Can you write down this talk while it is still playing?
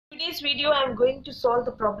today's video I am going to solve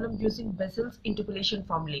the problem using Bessel's interpolation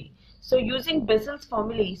formulae. So using Bessel's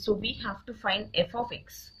formulae, so we have to find f of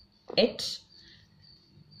x at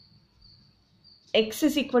x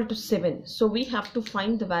is equal to 7. So we have to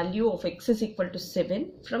find the value of x is equal to 7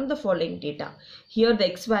 from the following data. Here the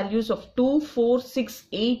x values of 2, 4, 6,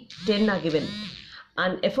 8, 10 are given.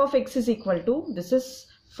 And f of x is equal to, this is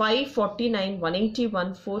 5, 49,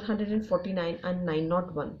 181, 449 and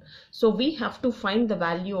 901. So we have to find the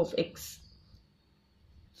value of x.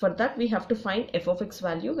 For that we have to find f of x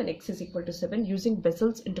value when x is equal to 7 using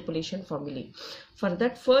Bessel's interpolation formulae. For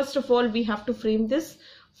that, first of all, we have to frame this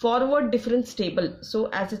forward difference table. So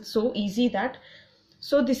as it's so easy that,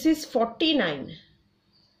 so this is 49.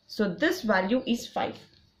 So this value is 5.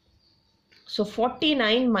 So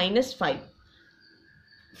 49 minus 5.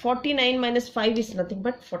 49 minus 5 is nothing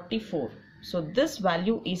but 44. So this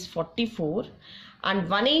value is 44 and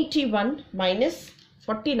 181 minus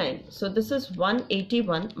 49. So this is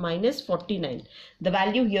 181 minus 49. The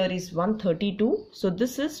value here is 132. So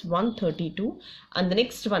this is 132 and the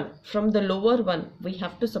next one from the lower one we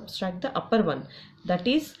have to subtract the upper one, that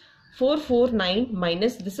is 449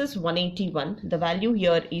 minus this is 181. The value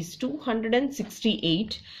here is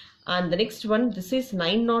 268. And the next one, this is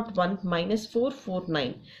 901 minus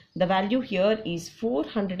 449. The value here is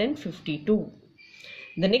 452.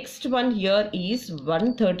 The next one here is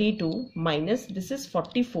 132 minus this is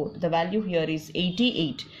 44. The value here is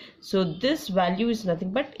 88. So this value is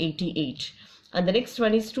nothing but 88. And the next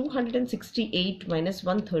one is 268 minus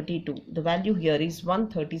 132. The value here is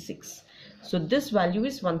 136. So this value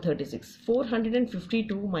is 136.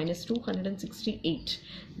 452 minus 268.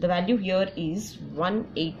 The value here is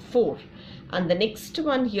 184. And the next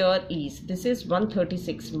one here is, this is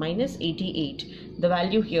 136 minus 88. The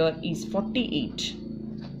value here is 48.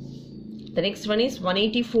 The next one is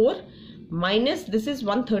 184 minus this is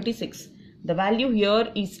 136. The value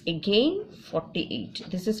here is again 48.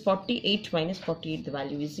 This is 48 minus 48. The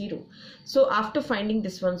value is 0. So after finding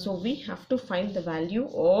this one, so we have to find the value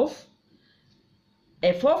of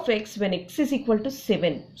f of x when x is equal to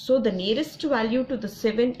 7. So the nearest value to the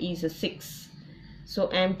 7 is a 6. So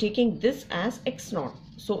I am taking this as x0.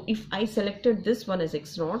 So if I selected this one as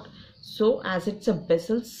x0, so as it's a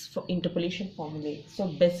Bessel's interpolation formula. So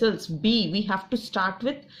Bessel's B, we have to start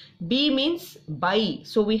with B means by.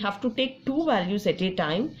 So we have to take two values at a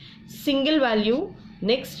time. Single value,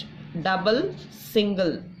 next double,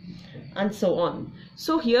 single, and so on.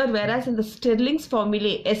 So here, whereas in the Stirling's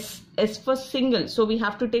formula, S for single. So we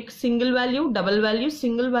have to take single value, double value,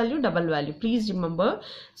 single value, double value. Please remember.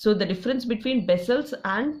 So the difference between Bessel's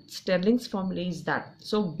and Stirling's formula is that.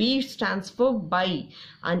 So B stands for by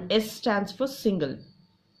and S stands for single.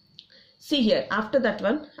 See here, after that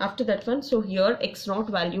one, so here x0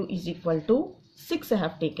 value is equal to 6 I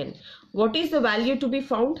have taken. What is the value to be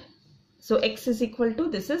found? So x is equal to,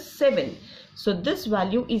 this is 7. So this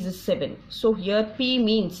value is 7. So here P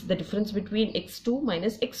means the difference between x2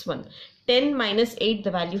 minus x1. 10 minus 8,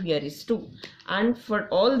 the value here is 2. And for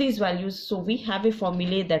all these values, so we have a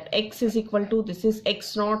formula that x is equal to, this is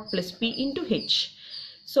x0 plus P into h.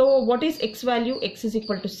 So what is x value? X is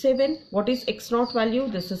equal to 7. What is x0 value?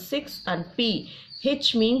 This is 6 and P.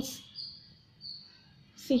 H means,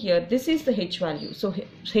 see here, this is the h value. So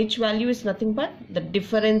h value is nothing but the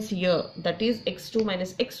difference here, that is x2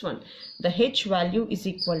 minus x1. The h value is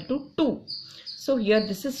equal to 2. So here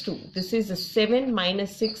this is 2. This is a 7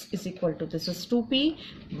 minus 6 is equal to, this is 2p.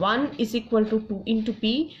 1 is equal to 2 into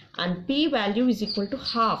p and p value is equal to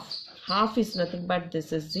half. Half is nothing but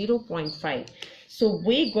this is 0.5. So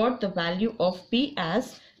we got the value of p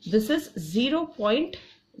as this is 0.5.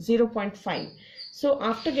 So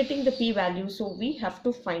after getting the p value, so we have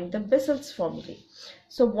to find the Bessel's formula.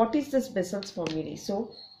 So what is this Bessel's formula?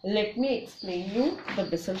 So let me explain you the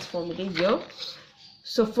Bessel's formula here.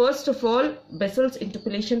 So first of all, Bessel's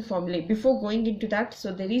interpolation formula. Before going into that,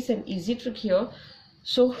 so there is an easy trick here.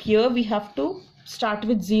 So here we have to start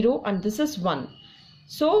with 0 and this is 1.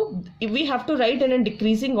 So we have to write in a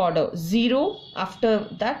decreasing order. 0, after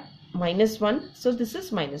that minus 1. So this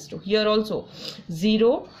is minus 2. Here also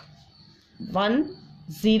 0, 1,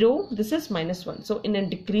 0, this is minus 1. So in a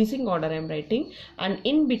decreasing order I am writing, and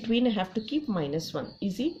in between I have to keep minus 1.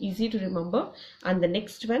 Easy to remember. And the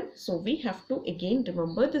next one, so we have to again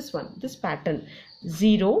remember this one, this pattern.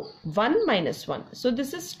 0, 1 minus 1. So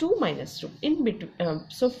this is 2 minus 2. In between,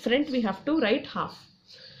 so front we have to write half.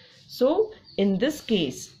 So in this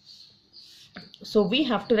case, so we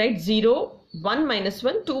have to write 0, 1 minus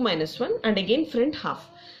 1, 2 minus 1 and again front half.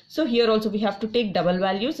 So here also we have to take double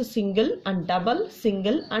values, a single and double,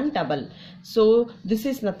 single and double. So this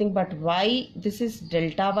is nothing but y, this is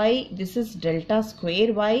delta y, this is delta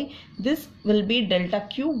square y, this will be delta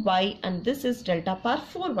cube y, and this is delta power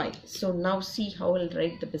 4y. So now see how I'll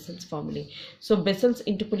write the Bessel's formula. So Bessel's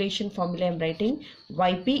interpolation formula I am writing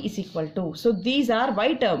yp is equal to, so these are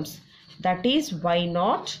y terms, that is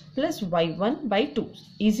y0 plus y1 by 2.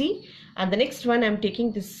 Easy. And the next one I am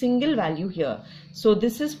taking this single value here. So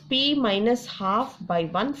this is p minus half by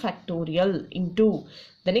 1 factorial into,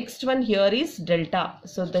 the next one here is delta.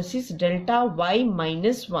 So this is delta y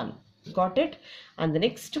minus 1. Got it? And the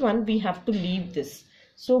next one we have to leave this.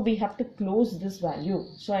 So we have to close this value.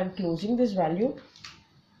 So I am closing this value.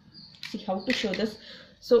 See how to show this.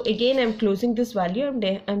 So again I am closing this value and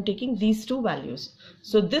I am taking these two values.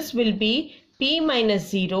 So this will be p minus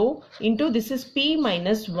 0 into, this is p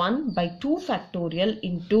minus 1 by 2 factorial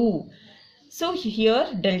into, so here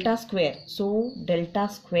delta square, so delta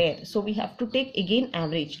square, so we have to take again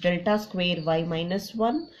average, delta square y minus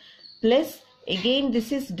 1 plus again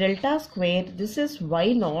this is delta square, this is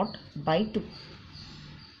y0 by 2.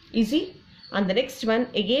 Easy. And the next one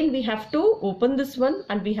again we have to open this one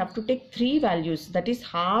and we have to take three values, that is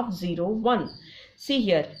half, 0, 1. See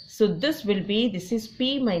here, so this will be, this is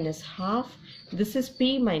p minus half, this is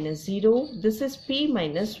p minus 0, this is p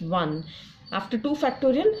minus 1. After 2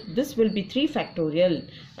 factorial, this will be 3 factorial.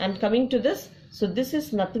 And coming to this, so this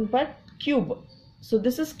is nothing but cube. So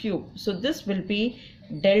this is cube. So this will be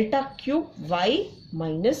delta cube y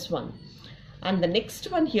minus 1. And the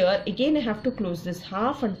next one here, again I have to close this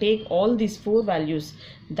half and take all these 4 values.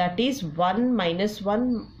 That is 1 minus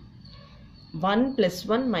 1, 1 plus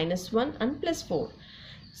 1 minus 1 and plus 4.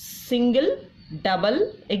 Single,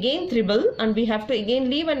 double, again triple, and we have to again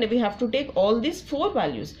leave and we have to take all these 4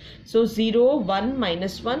 values. So 0, 1,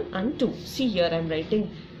 minus 1 and 2. See here I am writing.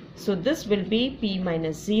 So this will be p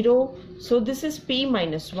minus 0. So this is p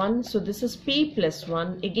minus 1. So this is p plus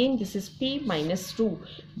 1. Again this is p minus 2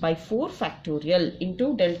 by 4 factorial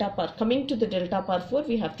into delta power. Coming to the delta power 4,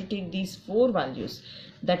 we have to take these 4 values.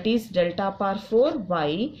 That is delta power 4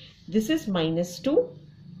 y. This is minus 2.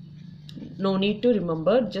 No need to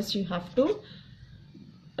remember, just you have to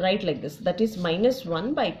write like this, that is minus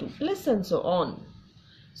 1 by 2 plus and so on.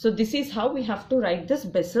 So this is how we have to write this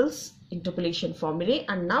Bessel's interpolation formula.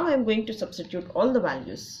 And now I am going to substitute all the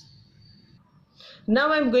values.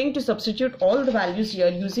 Now I am going to substitute all the values here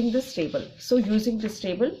using this table. So using this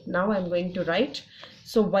table, now I am going to write,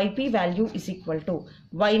 so yp value is equal to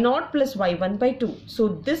y0 plus y1 by 2. So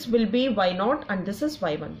this will be y0 and this is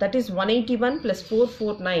y1, that is 181 plus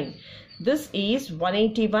 449. This is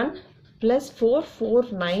 181 plus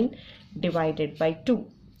 449 divided by 2.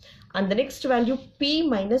 And the next value p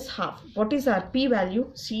minus half. What is our p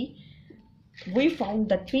value? See, we found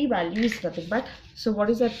that p value is nothing but, so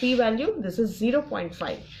what is our p value? This is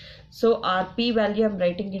 0.5. So our p value I am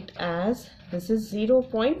writing it as, this is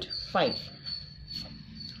 0.5.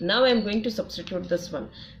 Now I am going to substitute this one.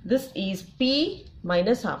 This is p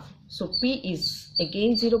minus half. So p is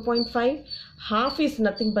again 0.5. Half is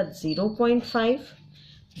nothing but 0.5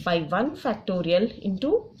 by 1 factorial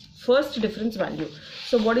into first difference value.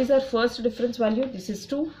 So what is our first difference value? This is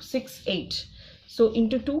 268. So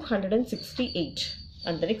into 268.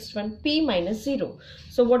 And the next one p minus 0.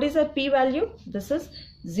 So what is our p value? This is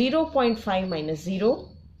 0.5 minus 0.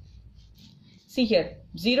 See here,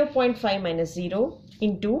 0.5 minus 0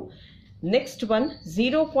 into next one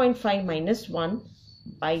 0.5 minus 1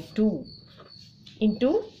 by 2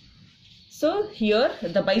 into, so here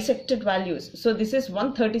the bisected values. So this is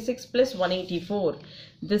 136 plus 184.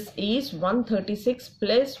 This is 136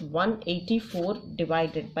 plus 184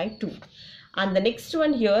 divided by 2. And the next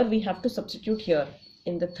one here we have to substitute here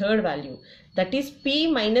in the third value. That is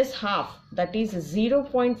p minus half. That is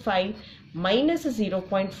 0.5 minus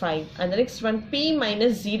 0.5. And the next one p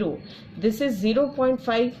minus 0. This is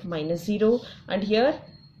 0.5 minus 0. And here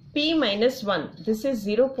p minus 1. This is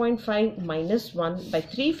 0.5 minus 1 by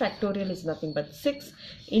 3 factorial is nothing but 6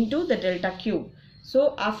 into the delta cube.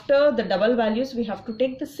 So after the double values we have to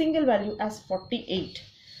take the single value as 48.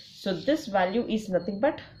 So this value is nothing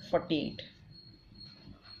but 48.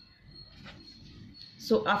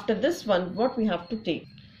 So after this one, what we have to take?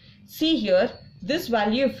 See here, this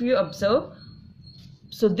value if you observe,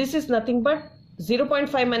 so this is nothing but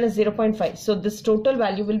 0.5 minus 0.5. So this total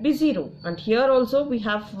value will be 0. And here also we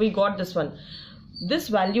got this one. This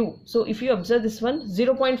value, so if you observe this one,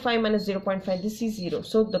 0.5 minus 0.5, this is 0.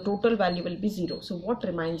 So the total value will be 0. So what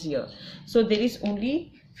remains here? So there is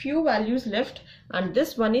only few values left, and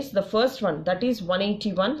this one is the first one, that is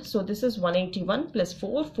 181. So this is 181 plus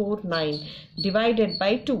 449 divided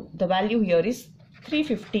by 2. The value here is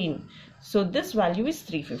 315. So this value is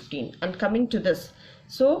 315. And coming to this,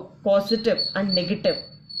 so positive and negative.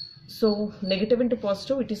 So negative into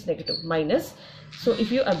positive, it is negative, minus. So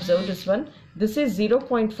if you observe this one, this is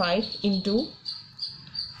 0.5 into,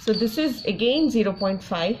 so this is again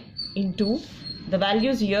 0.5 into, the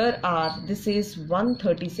values here are, this is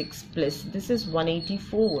 136 plus this is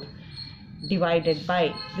 184 divided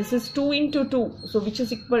by, this is 2 into 2, so which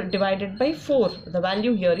is equal, divided by 4. The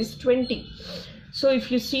value here is 20. So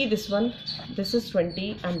if you see this one, this is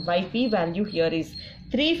 20, and yp value here is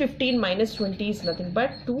 315 minus 20 is nothing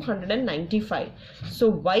but 295. So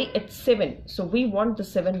y at 7. So we want the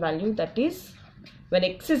 7 value, that is when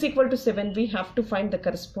x is equal to 7, we have to find the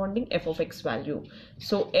corresponding f of x value.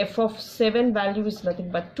 So f of 7 value is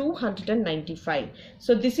nothing but 295.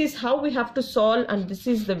 So this is how we have to solve, and this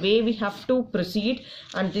is the way we have to proceed,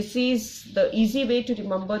 and this is the easy way to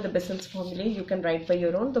remember the Bessel's formula. You can write by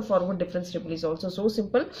your own. The forward difference table is also so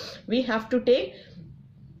simple. We have to take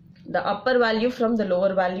the upper value from the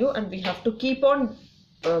lower value, and we have to keep on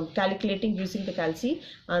calculating using the calci,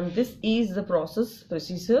 and this is the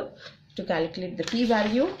procedure to calculate the p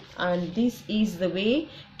value, and this is the way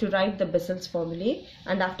to write the Bessel's formula,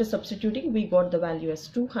 and after substituting we got the value as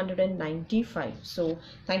 295. So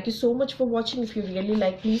thank you so much for watching. If you really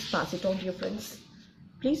like, please pass it on to your friends.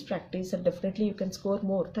 Please practice, and definitely you can score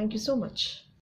more. Thank you so much.